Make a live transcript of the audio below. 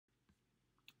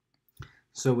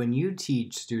So when you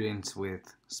teach students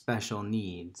with special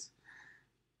needs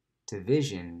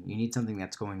division, you need something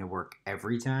that's going to work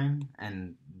every time,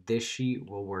 and this sheet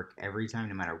will work every time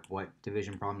no matter what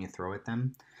division problem you throw at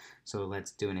them. So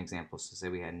let's do an example. So say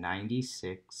we had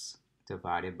 96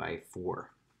 divided by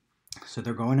 4. So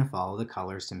they're going to follow the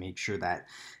colors to make sure that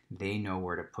they know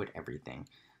where to put everything.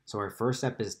 So our first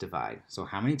step is divide. So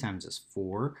how many times does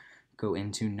 4 go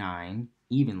into 9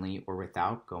 evenly or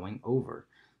without going over?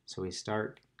 So we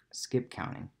start skip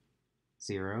counting.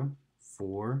 0,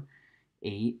 4,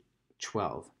 8,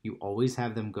 12. You always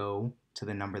have them go to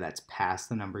the number that's past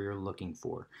the number you're looking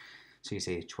for. So you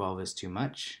say 12 is too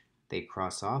much, they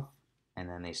cross off, and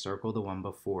then they circle the one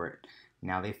before it.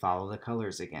 Now they follow the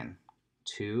colors again.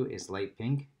 2 is light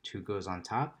pink, 2 goes on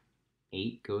top,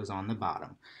 8 goes on the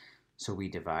bottom. So we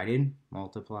divided,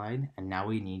 multiplied, and now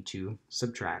we need to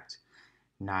subtract.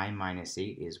 9 minus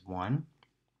 8 is 1.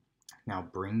 Now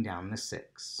bring down the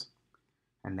 6.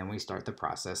 And then we start the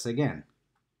process again.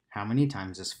 How many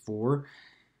times does 4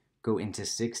 go into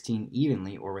 16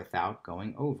 evenly or without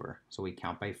going over? So we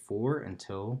count by 4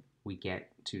 until we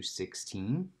get to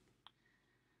 16.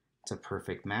 It's a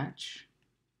perfect match.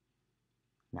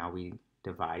 Now we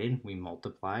divided, we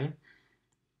multiply,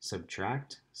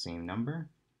 subtract, same number,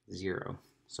 0.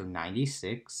 So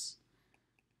 96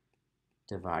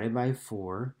 divided by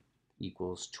 4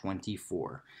 equals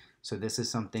 24. So this is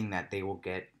something that they will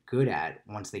get good at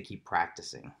once they keep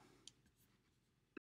practicing.